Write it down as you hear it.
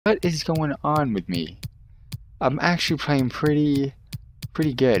What is going on with me? I'm actually playing pretty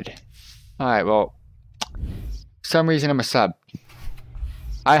good. Alright, well, for some reason I'm a sub.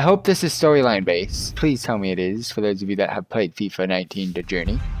 I hope this is storyline based. Please tell me it is, for those of you that have played FIFA 19 The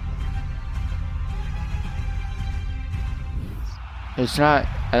Journey. It's not,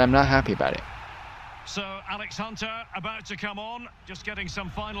 and I'm not happy about it. So Alex Hunter about to come on, just getting some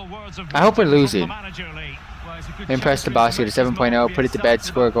final words of I hope we're losing. Impress the boss, get a 7.0, put it to bed,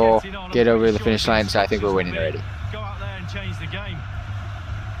 score a goal, get over the finish line, so I think we're winning already. Go out there and change the game.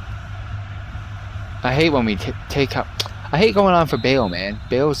 I hate when we take up. I hate going on for Bale, man.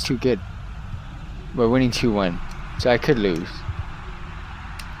 Bale's too good. We're winning 2-1, so I could lose.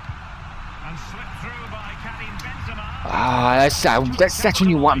 Ah, that's when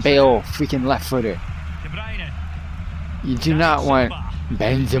you want Bale, freaking left footer. You do not want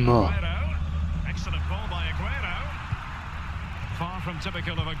Benzema. Excellent ball by Aguero. Far from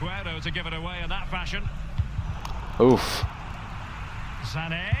typical of Aguero to give it away in that fashion. Oof.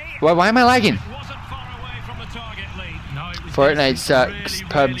 Why am I lagging? Fortnite sucks,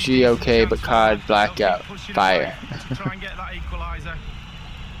 PUBG okay, but COD blackout, fire.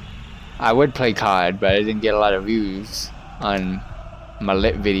 I would play COD, but I didn't get a lot of views on my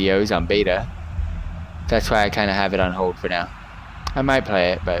lit videos on beta. That's why I kind of have it on hold for now. I might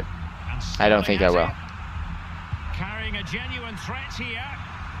play it, but I don't think I will. Carrying a genuine threat here.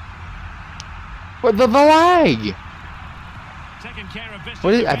 What the lag?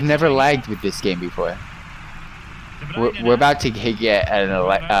 What is, I've never lagged with this game before. We're about to get an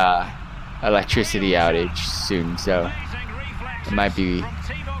electricity outage soon, so it might be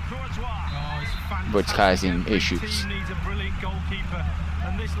what's causing issues. Needs a brilliant goalkeeper,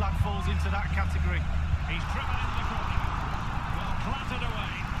 and this lad falls into that category. He's driven into the corner. Well, clattered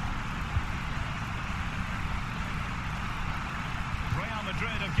away. Real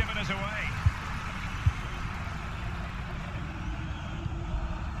Madrid have given us away.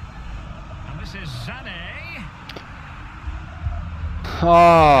 And this is Sané.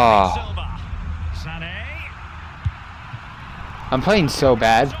 Oh. I'm playing so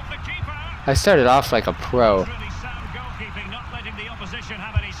bad. I started off like a pro.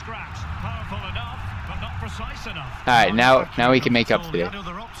 Alright, now we can make up for it.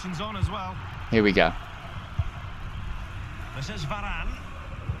 Here we go. This is Varane.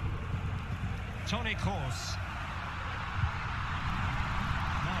 Toni Kroos.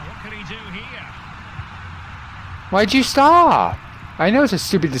 Now what can he do here? Why'd you stop? I know it's a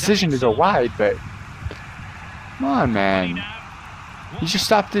stupid decision to go wide, but come on, man. He just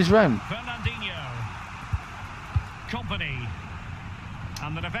stopped his run. Company.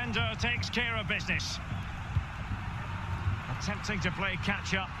 And the defender takes care of business. Attempting to play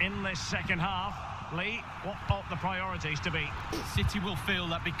catch-up in this second half. Lee, what ought the priorities to be? City will feel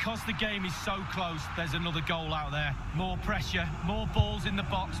that because the game is so close, there's another goal out there. More pressure, more balls in the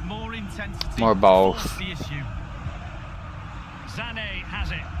box, more intensity. More balls. That's the issue. Sané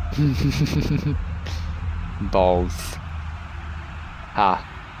has it. Balls. Ah.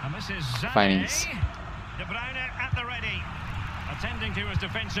 And this is Sané. Findings. De Bruyne at the ready. Attending to his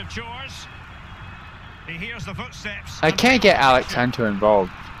defensive chores. He hears the footsteps. I can't get Alex Hunter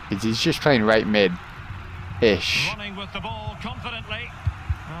involved because he's just playing right mid-ish. Running with the ball confidently.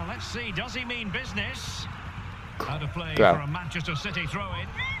 Well, let's see, does he mean business? Out of play for a Manchester City throw-in.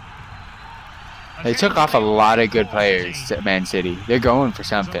 They took off a lot of good players at Man City. They're going for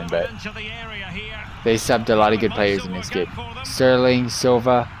something, but they subbed a lot of good players in this game. Sterling,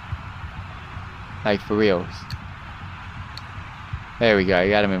 Silva, like for reals. There we go, I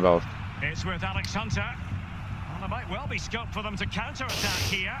got him involved. It's with Alex Hunter. Well, there might well be scope for them to counter-attack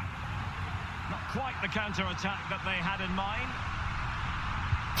here. Not quite the counter-attack that they had in mind.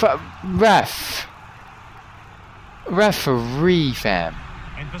 Referee, fam.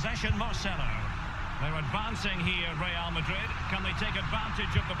 In possession, Marcelo. They're advancing here, Real Madrid. Can they take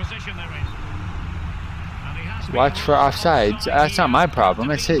advantage of the position they're in? And he has watch for offsides. That's not my problem,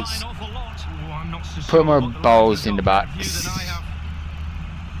 it's his. Put more balls in the box.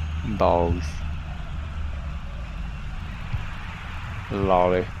 Balls.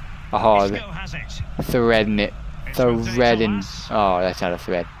 Lolly. Oh, threading it. Threading. Oh, that's not a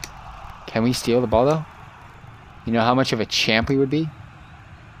thread. Can we steal the ball though? You know how much of a champ we would be?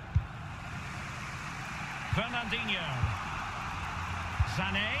 Fernandinho.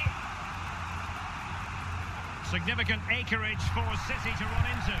 Sané. Significant acreage for City to run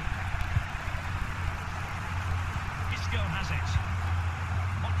into. Isco has it.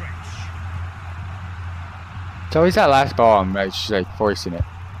 Modric. It's always that last ball I'm just like forcing it.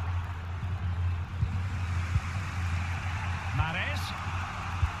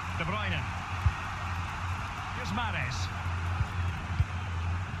 Mahrez.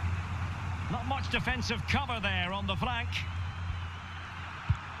 Not much defensive cover there on the flank.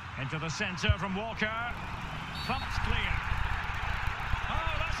 Into the centre from Walker. Thumped clear. Oh,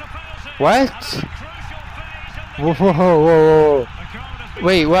 that's a penalty. What? Whoa, whoa, whoa, whoa.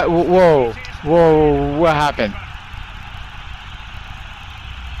 Wait, what? Whoa, whoa, what happened?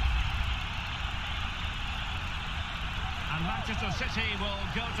 And Manchester City will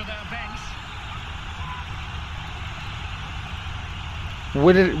go to their bench.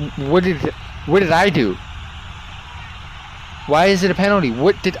 What did I do? Why is it a penalty?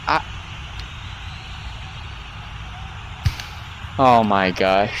 What did I? Oh my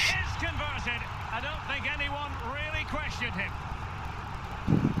gosh. Is converted. I don't think anyone really questioned him.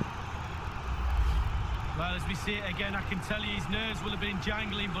 Well, as we see it again, I can tell you his nerves will have been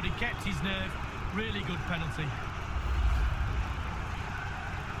jangling, but he kept his nerve. Really good penalty.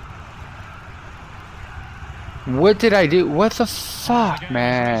 What did I do? What the fuck,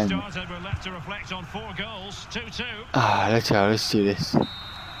 man? We're left to reflect on 4 goals, 2-2. Ah, let's go. Let's do this. And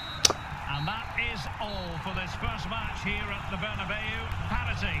that is all for this first match here at the Bernabeu.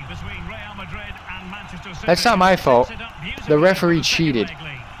 Parity between Real Madrid and Manchester City. That's not my fault. The referee cheated.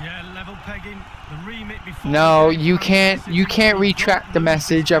 Yeah, level pegging. The remit before. No, you can't retract the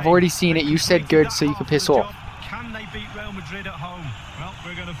message. I've already seen it. You said good, so you can piss off. Can they beat Real Madrid at home? Well,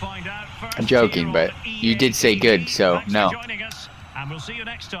 we're going to find out first. I'm joking, but you did say good, so Thanks no. for joining us, and we'll see you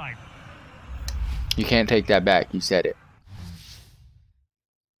next time. You can't take that back. You said it.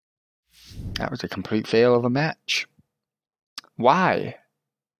 That was a complete fail of a match. Why?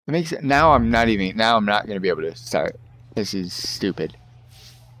 It makes it now. I'm not going to be able to start. This is stupid.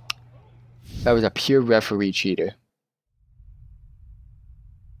 That was a pure referee cheater.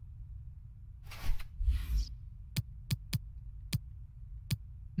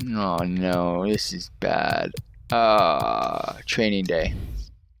 Oh no, this is bad. Training day.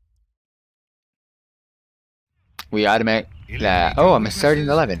 We automatic that. Oh, I'm a starting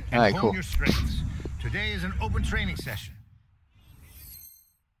 11. Alright, cool. Today is an open training session.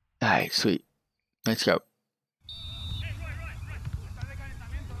 Alright, sweet. Let's go.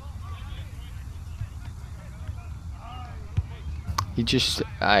 He just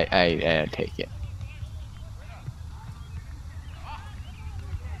I take it.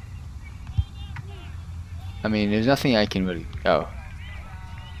 I mean, there's nothing I can really. Oh.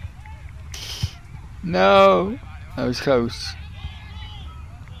 No! That was close.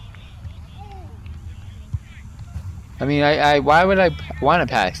 I mean, why would I want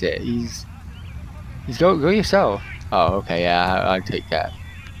to pass it? He's go yourself. Oh, okay, yeah, I'll take that.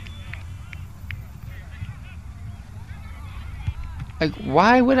 Like,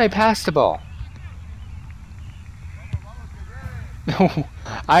 why would I pass the ball? No,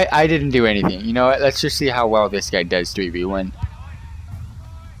 I didn't do anything. You know what? Let's just see how well this guy does 3v1.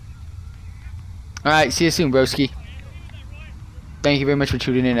 Alright, see you soon, broski. Thank you very much for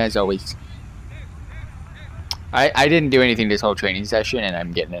tuning in, as always. I didn't do anything this whole training session, and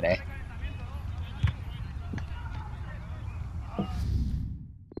I'm getting an A.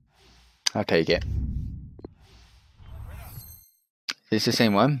 I'll take it. Is this the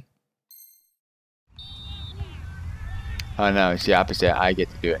same one? Oh no, it's the opposite. I get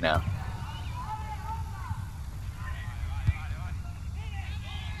to do it now.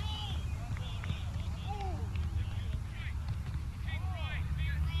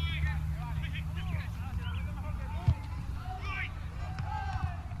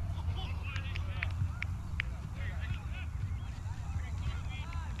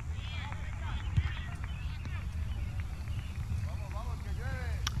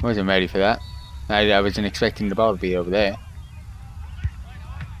 Wasn't ready for that. I wasn't expecting the ball to be over there.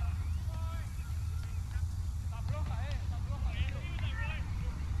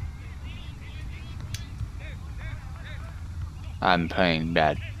 I'm playing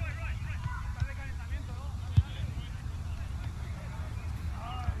bad.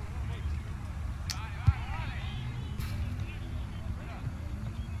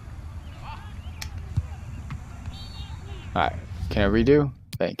 Alright, can I redo?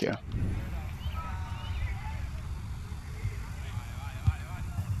 Thank you.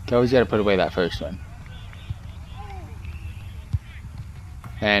 You always gotta put away that first one.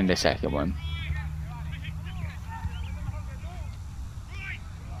 And the second one.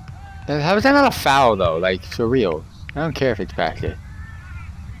 How is that not a foul though? Like, for real. I don't care if it's practice.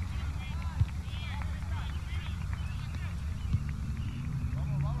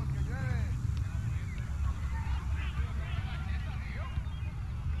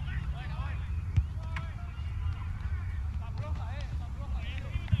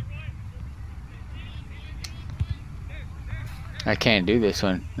 I can't do this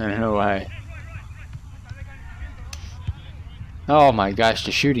one. I don't know why. Oh my gosh,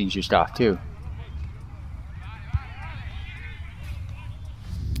 the shooting's just off too.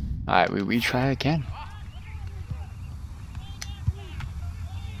 Alright, we retry again.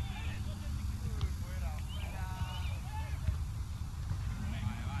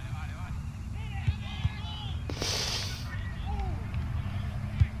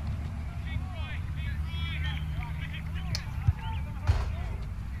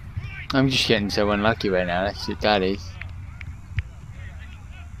 I'm just getting so unlucky right now. That's what that is.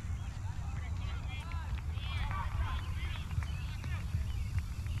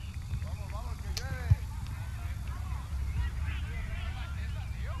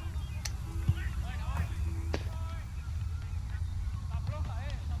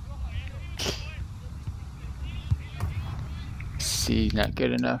 C, not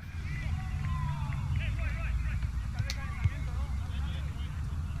good enough.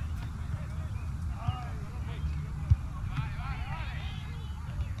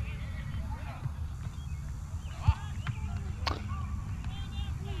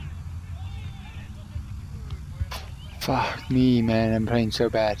 Fuck me, man, I'm playing so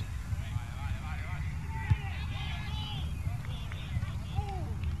bad.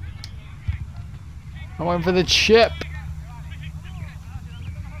 I went for the chip.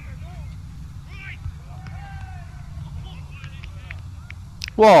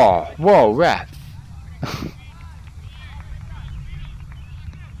 Whoa, whoa, ref.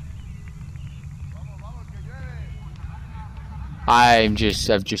 I've just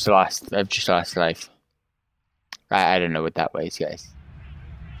lost life. I don't know what that was, guys.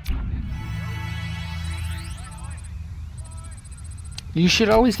 You should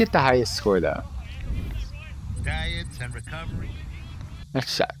always get the highest score, though. Diets and recovery. That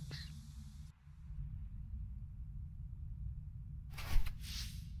sucks.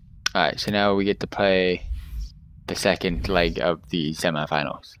 Alright, so now we get to play the second leg of the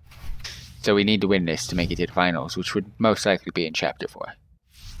semifinals. So we need to win this to make it to the finals, which would most likely be in Chapter 4.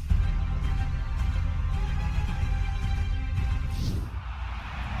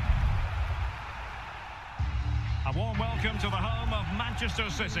 A warm welcome to the home of Manchester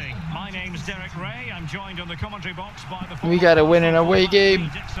City. My name's Derek Ray. I'm joined on the commentary box by the... We gotta win an away game.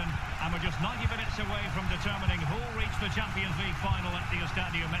 And we're just 90 minutes away from determining who'll reach the Champions League final at the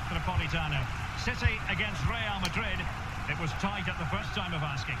Estadio Metropolitano. City against Real Madrid. It was tight at the first time of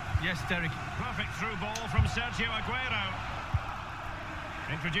asking. Yes, Derek. Perfect through ball from Sergio Aguero.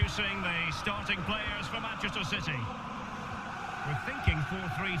 Introducing the starting players for Manchester City. We're thinking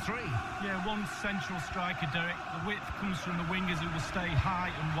 4-3-3. Yeah, one central striker, Derek. The width comes from the wingers who will stay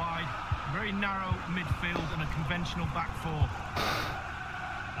high and wide. Very narrow midfield and a conventional back four.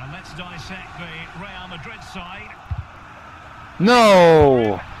 And let's dissect the Real Madrid side.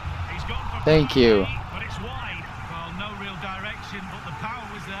 No! He's gone for Thank you. but it's wide. Well, no real direction, but the power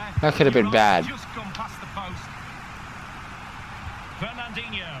was there. That could have been bad. Just gone past the post.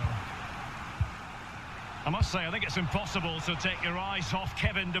 Fernandinho. I must say, I think it's impossible to take your eyes off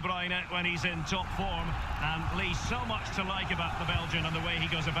Kevin De Bruyne when he's in top form, and Lee, so much to like about the Belgian and the way he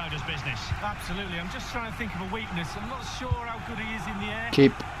goes about his business. Absolutely. I'm just trying to think of a weakness. I'm not sure how good he is in the air.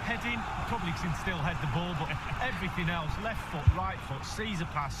 Keep. Heading, probably can still head the ball, but everything else, left foot, right foot, sees a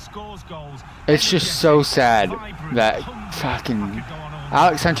pass, scores goals. It's just so sad that fucking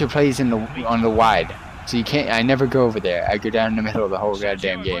Alexander plays in the on the wide, so you can't. I never go over there. I go down in the middle of the whole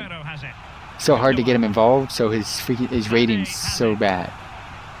goddamn game. So hard to get him involved, so his rating's so bad.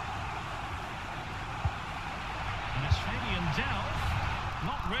 And it's Fabian Delph.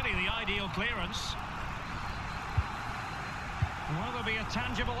 Not really the ideal clearance. Will there be a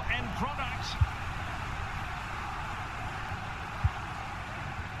tangible end product?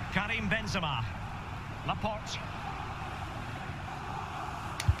 Karim Benzema. Laporte.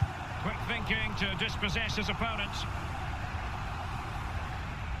 Quick thinking to dispossess his opponent.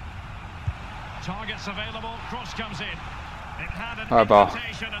 Targets available, cross comes in. It had an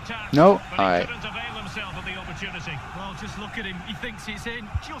invitation attached, no, but he couldn't avail himself of the opportunity. Well, just look at him. He thinks it's in,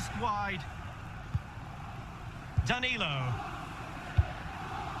 just wide. Danilo.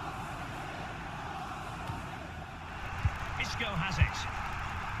 Isco has it.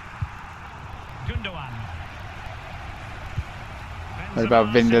 Gundogan. What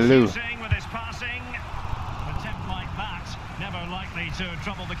about Vindaloo? With his passing. An attempt like that, never likely to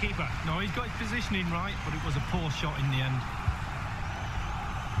trouble the keeper. No, he's got his positioning right, but it was a poor shot in the end.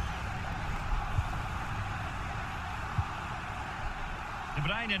 De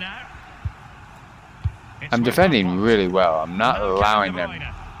Bruyne now. I'm defending really well. I'm not allowing them.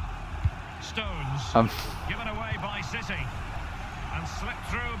 Stones given away by City. And slipped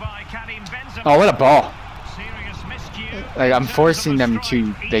through by Karim Benzema. Oh, what a ball! Serious miscue. Like, I'm forcing them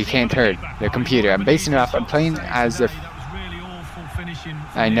to. They can't hurt their computer. I'm basing it off. I'm playing as if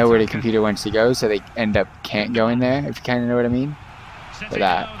I know where the computer wants to go, so they end up can't go in there. If you kind of know what I mean. For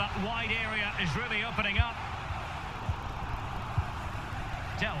that. That wide area is really opening up.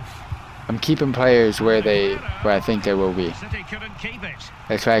 I'm keeping players where I think they will be. City couldn't keep it.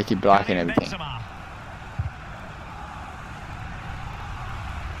 That's why I keep blocking everything. Benzema.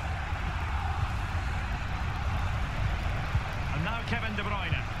 And now Kevin De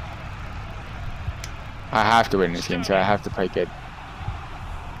Bruyne. I have to win this game, so I have to play good.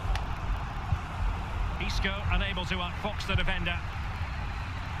 Isco unable to outfox the defender.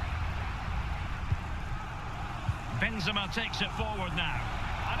 Benzema takes it forward now.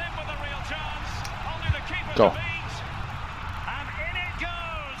 And in with a real chance. Only the keeper to beat. And in it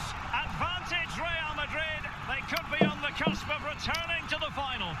goes. Advantage Real Madrid. They could be on the cusp of returning to the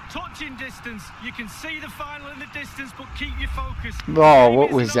final. Touching distance. You can see the final in the distance, but keep your focus. Oh,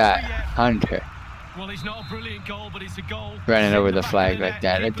 what was that? Hunter. Well, it's not a brilliant goal, but it's a goal. Running over the flag like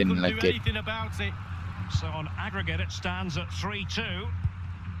that. It didn't look good. So on aggregate, it stands at 3-2.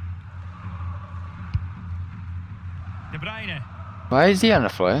 De Bruyne. Why is he on the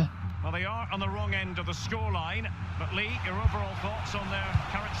floor? Well, they are on the wrong end of the scoreline. But Lee, your overall thoughts on their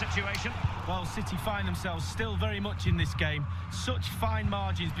current situation? Well, City find themselves still very much in this game. Such fine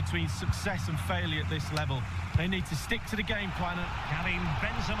margins between success and failure at this level. They need to stick to the game plan. Karim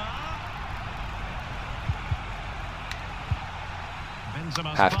Benzema.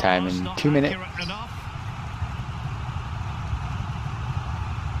 Benzema's halftime in 2 minutes. Great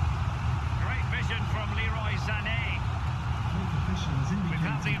vision from Leroy Sané. We've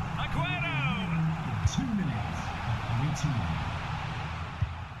had the Aguero. 2 minutes.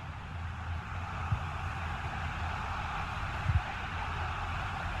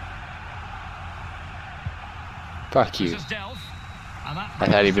 Fuck you. I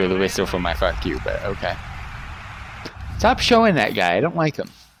thought he blew the whistle for my fuck you, but okay. Stop showing that guy. I don't like him.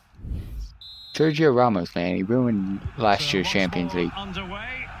 Sergio Ramos, man, he ruined last year's Champions League.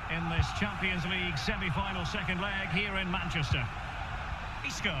 Underway in this Champions League semi-final second leg here in Manchester.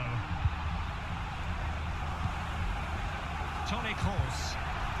 Isco. Toni Kroos.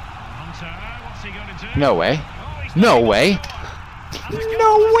 Hunter, what's he going to do? No way. Oh, no way.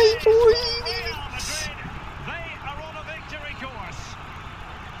 No way, boy.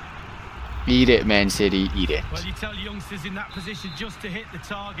 Eat it, Man City, eat it. Well, you tell youngsters in that position just to hit the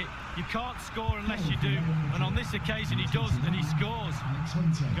target. You can't score unless you do. And on this occasion, he does, and he scores.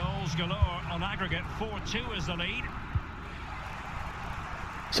 Goals galore on aggregate. 4-2 is the lead.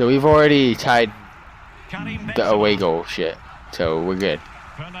 So we've already tied the away goal shit. So we're good.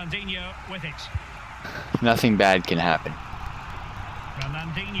 Fernandinho with it. Nothing bad can happen.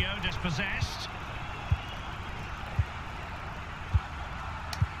 Fernandinho dispossessed.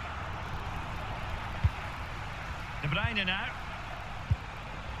 De Bruyne now.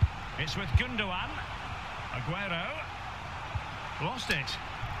 It's with Gundogan. Aguero. Lost it.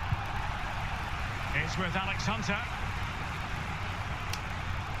 It's with Alex Hunter.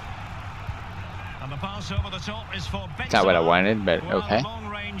 And the pass over the top is for Benzema. Not what I wanted, but okay.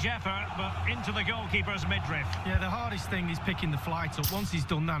 Long-range effort, but into the goalkeeper's midriff. Yeah, the hardest thing is picking the flight up. Once he's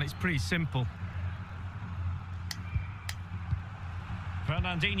done that, it's pretty simple.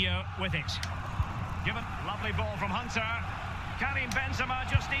 Fernandinho with it. Given, lovely ball from Hunter. Karim Benzema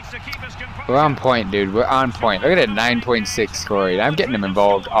just needs to keep his composure. We're on point, dude. We're on point. Look at that 9.6 score rate. I'm getting them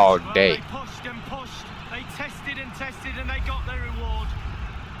involved all day. They pushed and pushed. They tested and tested, and they got their reward.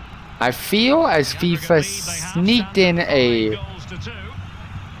 I feel as FIFA sneaked in a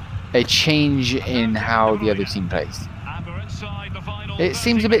change in how the other team plays. It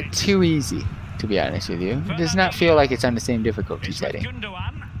seems a bit too easy, to be honest with you. It does not feel like it's on the same difficulty setting.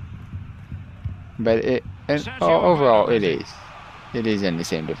 But overall, it is. It is in the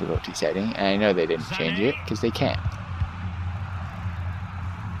same difficulty setting, and I know they didn't change it because they can't.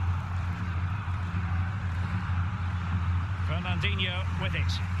 Fernandinho with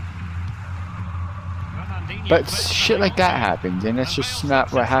it. But shit like that happens, and that's just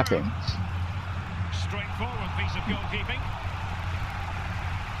not what happens. Straightforward piece of goalkeeping.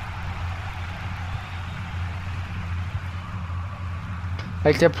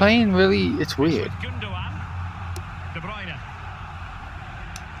 Like, they're playing really, it's weird. Gundogan. De Bruyne.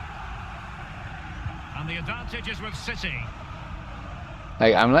 And the advantage is with City.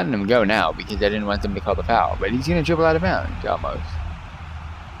 Like, I'm letting them go now because I didn't want them to call the foul, but he's gonna dribble out of bounds almost.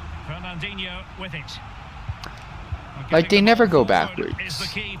 Fernandinho with it. Like, they never go backwards. Is the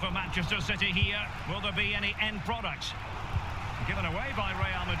key for Manchester City here. Will there be any end product? Given away by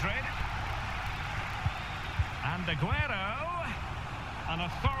Real Madrid. And Aguero. An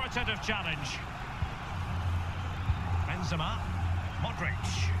authoritative challenge. Benzema.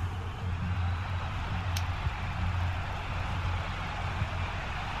 Modric.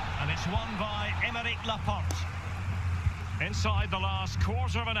 And it's won by Aymeric Laporte. Inside the last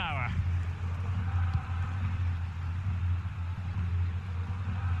quarter of an hour.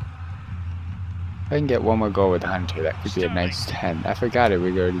 If I can get one more goal with Hunter, that could be a nice 10. I forgot it,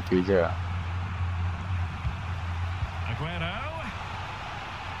 we go to 3-0. Aguero.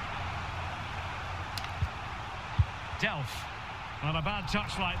 Delph. Well, a bad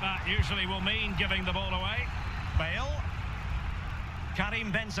touch like that usually will mean giving the ball away. Bale.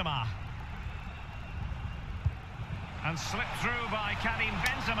 Karim Benzema. And slipped through by Karim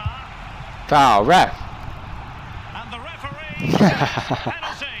Benzema. Foul, ref. And the referee says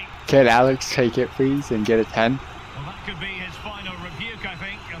penalty. Can Alex take it, please, and get a 10? Well, that could be his final rebuke, I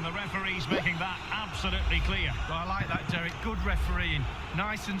think, and the referee's making that absolutely clear. Well, I like that, Derek. Good refereeing.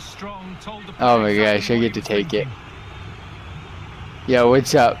 Nice and strong. Told the Oh my gosh, I get to take it. Yo,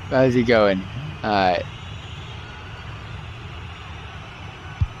 what's up? How's he going? Alright.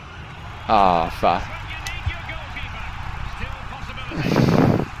 Oh, fuck.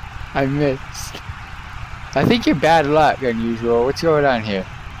 I missed. I think you're bad luck, Unusual. What's going on here?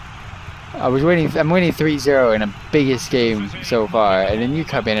 I'm winning 3-0 in the biggest game so far, and then you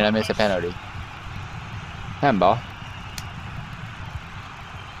come in and I miss a penalty. Handball.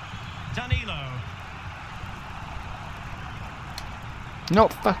 Danilo. No,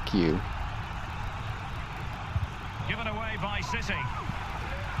 fuck you. Given away by City.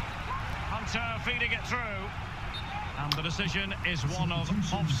 Hunter feeding it through. And the decision is one of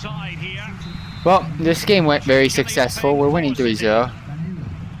offside here. Well, this game went very successful. We're winning 3-0.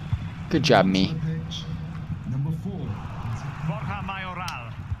 Good job, me. Number 4. Borja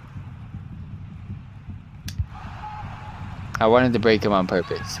Mayoral. I wanted to break him on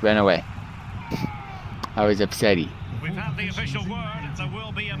purpose. Ran away. I was upsetty. We've had the official word. There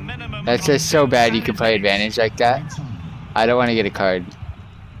will be a minimum. That's just so bad you can play advantage like that. I don't want to get a card.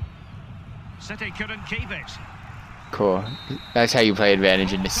 City couldn't keep it. Cool. That's how you play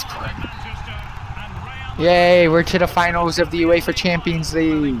advantage in this sport. Yay, we're to the finals of the UEFA Champions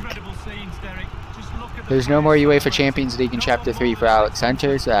League. There's no more UEFA Champions League in Chapter 3 for Alex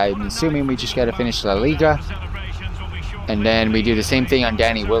Hunter, so I'm assuming we just gotta finish La Liga. And then we do the same thing on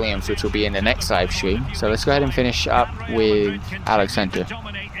Danny Williams, which will be in the next live stream. So let's go ahead and finish up with Alex Hunter.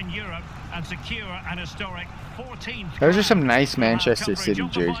 Those are some nice Manchester City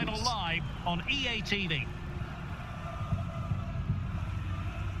jerseys.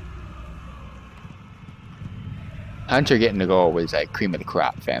 Hunter getting the goal was like cream of the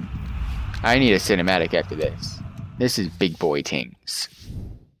crop, fam. I need a cinematic after this. This is big boy things.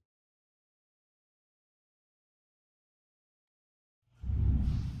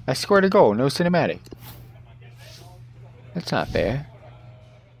 I scored a goal, no cinematic. That's not fair.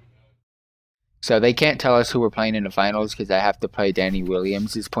 So they can't tell us who we're playing in the finals because I have to play Danny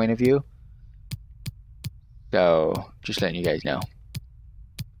Williams' point of view. So, just letting you guys know.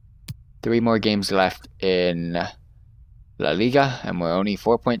 3 more games left in La Liga, and we're only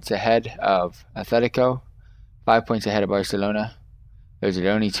 4 points ahead of Atletico, 5 points ahead of Barcelona. Those are the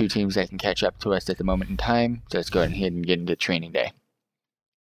only 2 teams that can catch up to us at the moment in time. So let's go ahead and get into training day.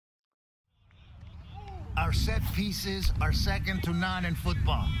 Our set pieces are second to none in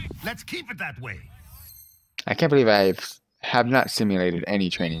football. Let's keep it that way. I can't believe I have not simulated any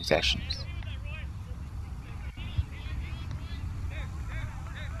training sessions.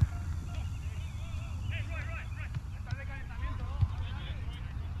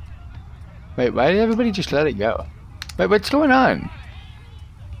 Wait, why did everybody just let it go? Wait, what's going on?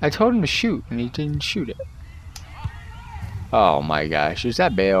 I told him to shoot, and he didn't shoot it. Oh my gosh, is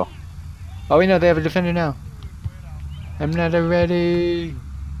that Bale? Oh, we know they have a defender now. I'm not ready.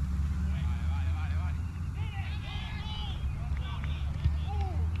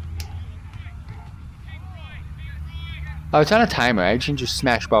 Oh, it's on a timer. I can just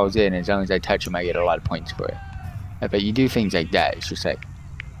smash balls in. As long as I touch them, I get a lot of points for it. But you do things like that. It's just like,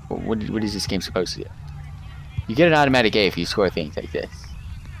 what is this game supposed to do? You get an automatic A if you score things like this.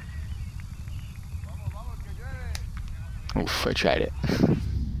 Oof, I tried it.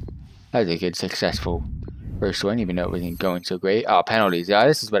 That was a good, successful first one, even though it wasn't going so great. Oh, penalties. Yeah,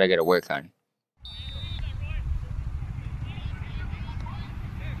 this is what I gotta work on.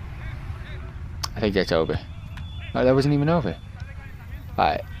 I think that's over. Oh, that wasn't even over.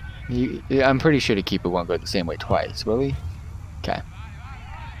 Alright. I'm pretty sure the keeper won't go the same way twice, will he? Okay.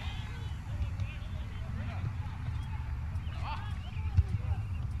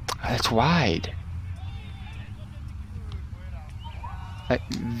 That's wide. Like,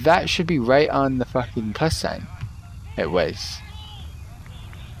 that should be right on the fucking plus sign. It was.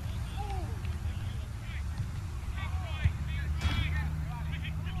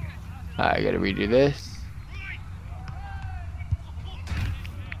 I gotta redo this.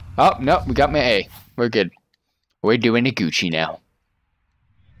 Oh, no, we got my A. We're good. We're doing a Gucci now.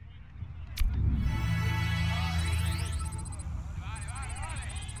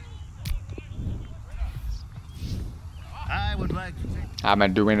 I would like to take... I'm a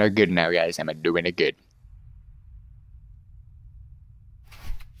doing a good now, guys. I'm a doing a good.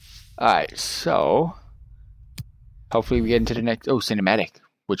 Alright, so... hopefully we get into the next... oh, cinematic.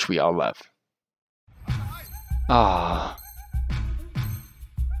 Which we all love. Ah.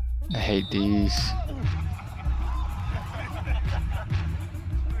 I hate these.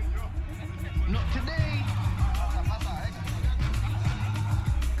 Not today.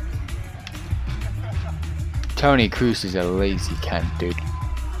 Tony Cruz is a lazy cunt, dude.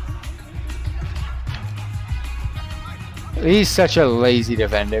 He's such a lazy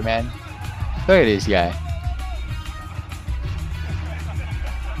defender, man. Look at this guy.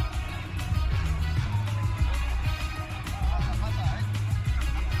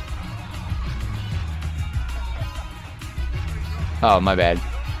 Oh, my bad.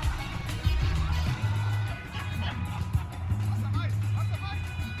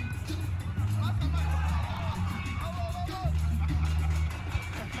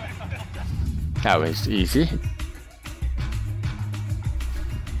 That was easy.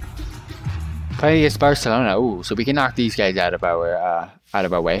 Play against Barcelona. Ooh, so we can knock these guys out of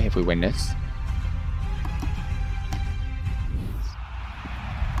our way if we win this.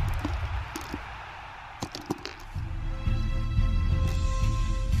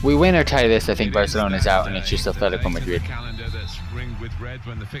 We win or tie this, I think Barcelona's out, and it's just Atletico Madrid. Calendar that's ringed with red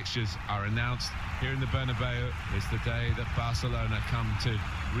when the fixtures are announced here in the Bernabeu. It's the day that Barcelona come to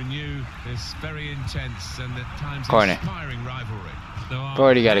renew this very intense and at times inspiring rivalry.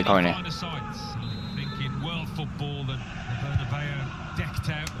 Already got a corner. Thinking world football and the Bernabeu decked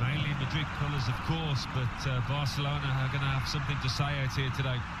out, mainly Madrid colours, of course, but Barcelona are going to have something to say out here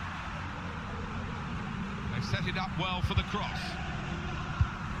today. They've set it up well for the cross.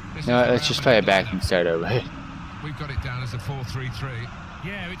 No, let's just play it back and start over. We've got it down as a 4-3-3.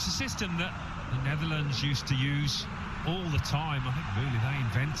 Yeah, it's a system that the Netherlands used to use all the time. I think really they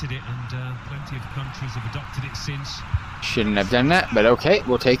invented it, and plenty of countries have adopted it since. Shouldn't have done that, but okay,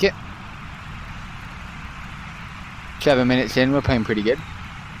 we'll take it. 7 minutes in, we're playing pretty good.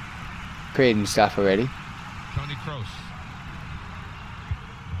 Creating stuff already. Toni Kroos.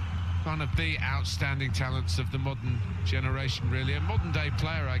 One of the outstanding talents of the modern generation, really. A modern-day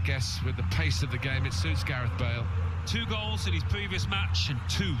player, I guess, with the pace of the game. It suits Gareth Bale. 2 goals in his previous match, and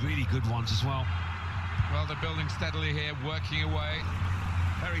 2 really good ones as well. Well, they're building steadily here, working away.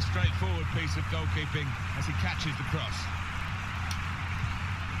 Very straightforward piece of goalkeeping as he catches the cross.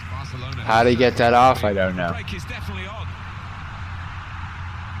 Barcelona. How to get that off, I don't know. The break is definitely on.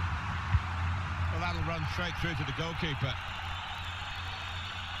 Well, that'll run straight through to the goalkeeper.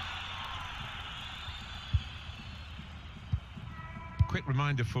 Quick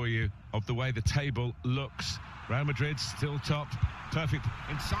reminder for you of the way the table looks. Real Madrid still top. Perfect,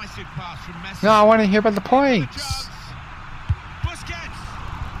 incisive pass from Messi. No, I want to hear about the points. Busquets.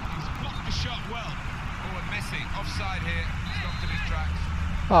 He's blocked the shot well. Oh, and Messi offside here. Stopped in his tracks.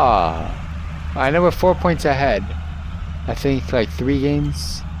 Ah, I know we're 4 points ahead. I think like 3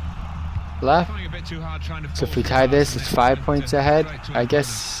 games left. Trying a bit too hard, trying to So if we tie this, it's 5 points ahead. I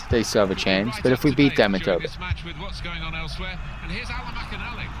guess they still have a chance, but if we beat them, it's over. This match with what's going on elsewhere, and here's Alan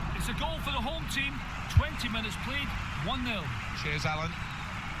McInally. It's a goal for the home team. 20 minutes played, 1-0. Cheers, Alan.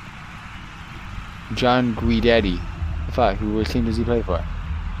 John Guidetti. Fuck, what team does he play for?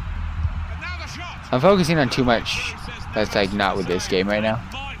 And now the shot. I'm focusing on too much. That's like not with this game right now.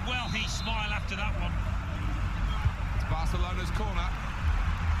 Might well he smile after that one. It's Barcelona's corner.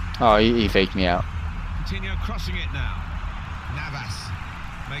 Oh, he faked me out. Coutinho crossing it now. Navas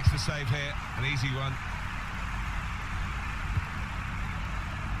makes the save here, an easy one.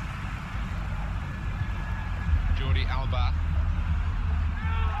 Jordi Alba.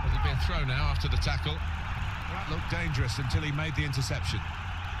 Will it be a throw now after the tackle? That looked dangerous until he made the interception.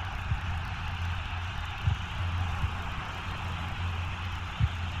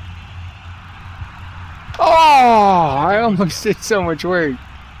 Oh, I almost did so much work.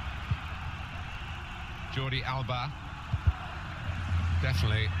 Jordi Alba.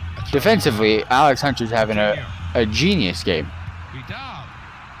 Definitely. Defensively, Alex Hunter's having a genius game. Vidal.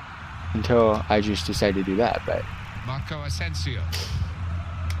 Until I just decided to do that, but... Marco Asensio.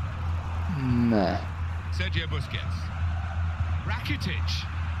 Nah. Sergio Busquets. Rakitic.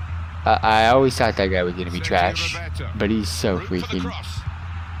 I always thought that guy was going to be Sergio trash, Roberto. but he's so Route for the freaking. cross.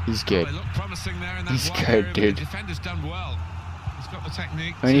 He's good. Well, they look promising there in that He's wide good, area, but dude. The defender's done well. He's got the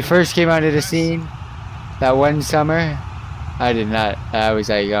technique. When he to first came onto the press. scene, that one summer, I did not. I was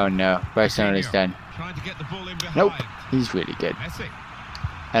like, oh no, Barcelona's done. Trying to get the ball in behind. Nope, he's really good, Messi.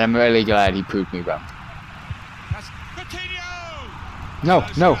 and I'm really glad he proved me wrong. That's Coutinho. No,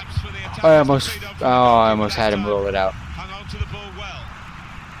 Those no. laps for the attackers I to almost, feed off oh, I almost that had him time. roll it out. Hung on to the ball well.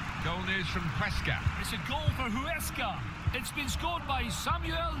 Goal news from Huesca. It's a goal for Huesca. It's been scored by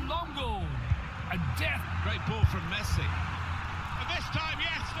Samuel Longo. A death. Great ball from Messi. And this time,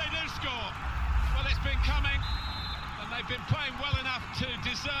 yes, they do score. Well, it's been coming, and they've been playing well enough to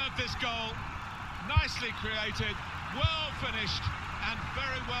deserve this goal. Nicely created, well finished, and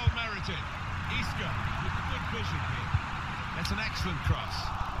very well merited. Isco with good vision here. That's an excellent cross.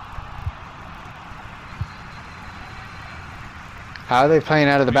 How are they playing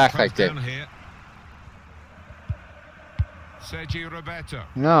out of the back like that? Down here. Sergio Roberto.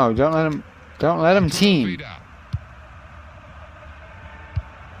 No, don't let him team. Vida.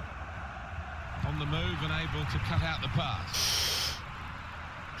 On the move and able to cut out the pass.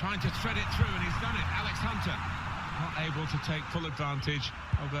 Trying to thread it through, and he's done it. Alex Hunter not able to take full advantage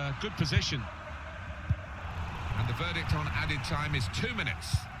of a good position. And the verdict on added time is 2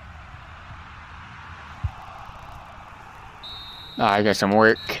 minutes. Oh, I got some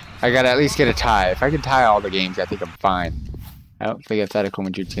work. I gotta at least get a tie. If I can tie all the games, I think I'm fine. I don't think Atletico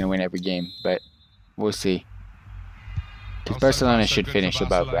Madrid's gonna win every game, but we'll see. Because Barcelona should finish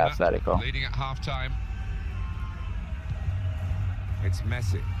above Atletico. Leading at half-time. It's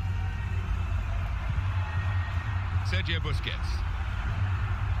Messi. Sergio Busquets.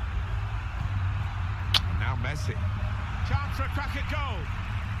 And now Messi. Chance for a crack at goal.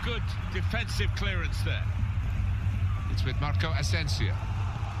 Good defensive clearance there. It's with Marco Asensio.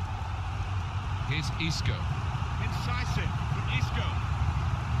 Here's Isco. Incisive from Isco.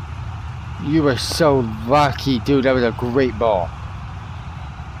 You were so lucky, dude. That was a great ball.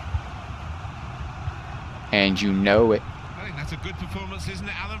 And you know it. I think that's a good performance, isn't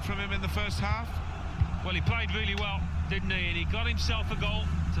it, Alan, from him in the first half? Well, he played really well, didn't he? And he got himself a goal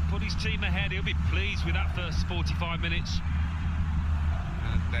to put his team ahead. He'll be pleased with that first 45 minutes.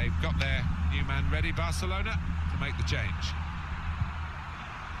 And they've got their new man ready, Barcelona, to make the change.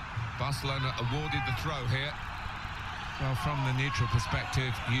 Barcelona awarded the throw here. Well, from the neutral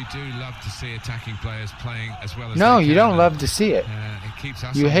perspective, you do love to see attacking players playing as well as No, they you can, don't and, love to see it. It keeps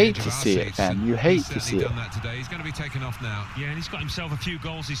us You on the hate edge of to our see it, seats, fam. and You hate he's to see certainly it. done that today. He's going to be taken off now. Yeah, and he's got himself a few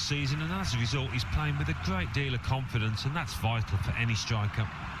goals this season, and as a result, he's playing with a great deal of confidence, and that's vital for any striker.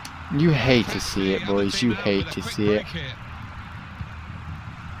 You hate to see it, boys. You hate to see it.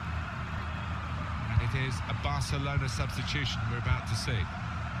 And it is a Barcelona substitution we're about to see.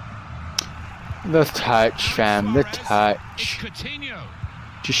 The touch, fam. The touch. Coutinho.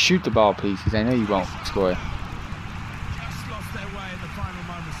 Just shoot the ball, please, because I know you won't score. Just lost their way in the final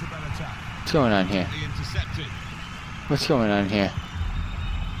moments of that attack. What's going on here? Intercepted. What's going on here?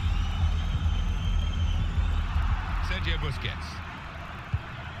 Sergio Busquets.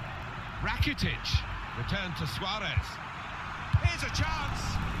 Rakitic. Return to Suarez. Here's a chance.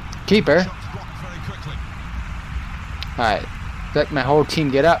 Keeper. Shots blocked very quickly. Alright. Let my whole team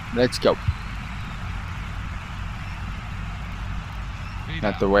get up. Let's go.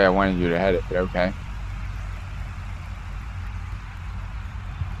 Not the way I wanted you to head it, but okay.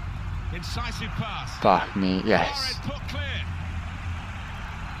 Incisive pass. Fuck me, yes. Suarez put clear.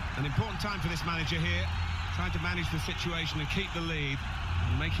 An important time for this manager here, trying to manage the situation and keep the lead,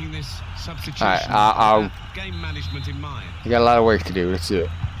 and making this substitution I'll with game management in mind. I got a lot of work to do. Let's do it.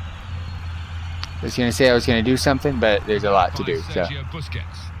 I was gonna say I was gonna do something, but there's a lot to do. So Sergio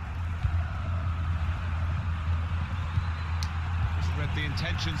Busquets. Just read the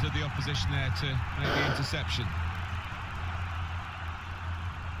intentions of the opposition there to make the interception.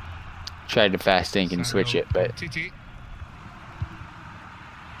 tried to fast think and switch it, but Titi.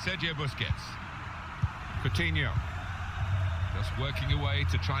 Sergio Busquets. Coutinho. Just working away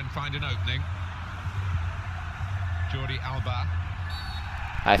to try and find an opening. Jordi Alba.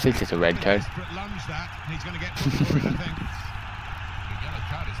 I think it's a red card. Desperate lunge that. He's going to get one for it, I think. The yellow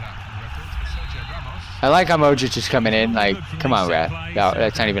card is out from reference for Sergio Ramos. I like how Modric just coming in. Like, come on, ref. No,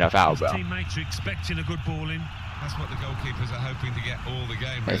 that's not even a foul, bro. Teammates are expecting a good ball in. That's what the goalkeepers are hoping to get all the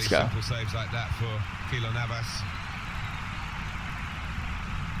game. Really Let's go. simple saves like that for Kilo Navas.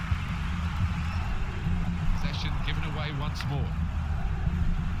 Possession given away once more.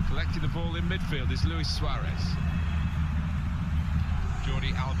 Collecting the ball in midfield is Luis Suarez.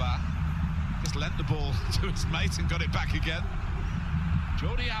 Jordi Alba. Just lent the ball to his mate and got it back again.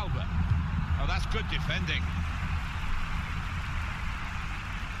 Jordi Alba. Oh, that's good defending.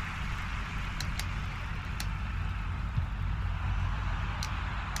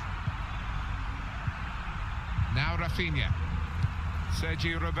 Now Rafinha.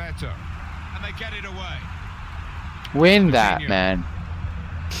 Sergio Roberto. And they get it away. Win that, Rafinha. man.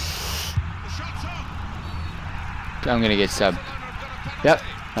 The shot's on. I'm gonna get sub. Barcelona have got a Yep.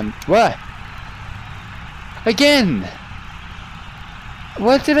 penalty. What? Again?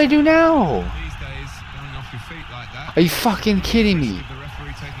 What did I do now? These days, going off your feet like that. Are you fucking kidding me? The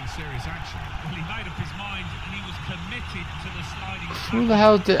referee taking serious action. Well, he made up his mind and he was committed to the sliding. Who the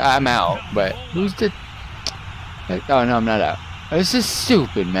hell did... I'm out, but who's the... Oh, no, I'm not out. This is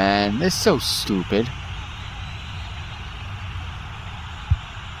stupid, man. This is so stupid.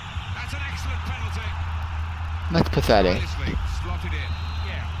 That's an excellent penalty. That's pathetic. Nicely slotted in.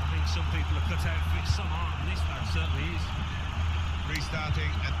 Yeah, I think some people are cut out for it, some aren't, and this man certainly is.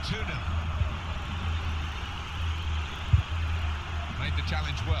 Restarting at 2-0. Made the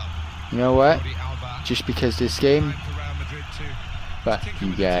challenge well. You know what? Jordi Alba. Just because this game... Time for Real Madrid to Fuck tinker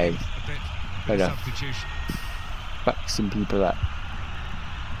you with the team guys. a bit. Right Bit of up. substitution. Fuck some people up.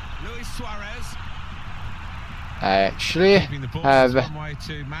 Luis Suarez. I actually Keeping the ball have... is one way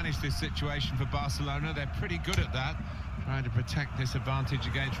to manage this situation for Barcelona. They're pretty good at that, trying to protect this advantage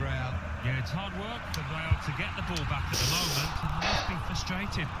against Real. Yeah, it's hard work for Real to get the ball back at the moment, and they must be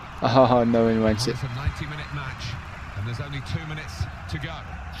frustrated. Oh, no one wants it. It's a 90-minute match, and there's only 2 minutes to go.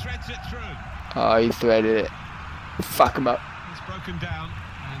 Threads it through. Oh, he threaded it. Fuck him up. It's broken down,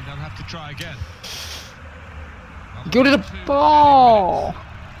 and they'll have to try again. Well, Go to the 2 ball! minutes.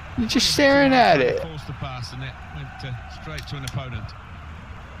 You're just staring at it. Forced the pass, and it went straight to an opponent.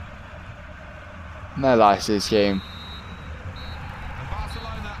 And I lost this game. And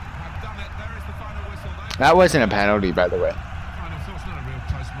Barcelona have done it. There is the final whistle. That wasn't a penalty, by the way. Final thought's not a real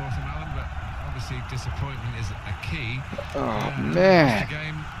post-mortem, Alan, but obviously disappointment is a key. Oh, It's man. a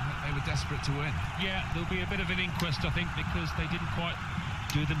game that they were desperate to win. Yeah, there'll be a bit of an inquest, I think, because they didn't quite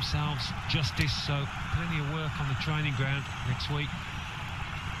do themselves justice, so plenty of work on the training ground next week.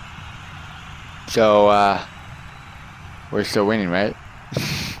 So, we're still winning, right?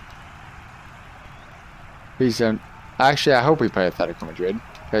 Please don't... Actually, I hope we play Atletico Madrid,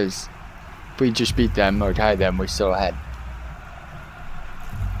 because if we just beat them or tied them, we're still ahead.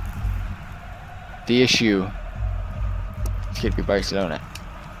 The issue is going to be Barcelona.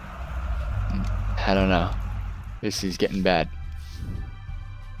 I don't know. This is getting bad.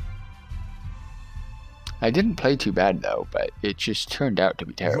 I didn't play too bad, though, but it just turned out to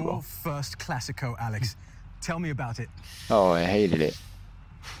be terrible. Your first Classico, Alex. Tell me about it. Oh, I hated it.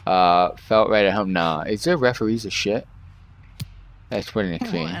 Felt right at home. Nah, is there referees of shit? That's what an What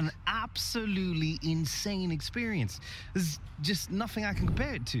experience. an absolutely insane experience. There's just nothing I can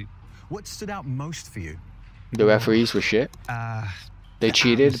compare it to. What stood out most for you? The referees were shit. They The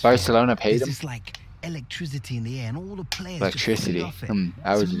cheated. atmosphere. Barcelona paid There's them. just like electricity in the air, and all the players Electricity. just feed off it.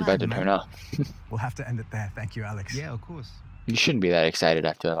 I was It's about to mad, turn man. off. We'll have to end it there. Thank you, Alex. Yeah, of course. You shouldn't be that excited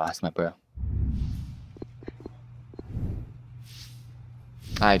after the last map, bro.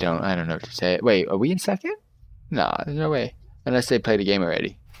 I don't know what to say. Wait, are we in second? Nah, there's no way. Unless they played a game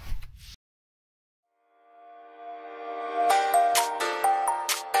already.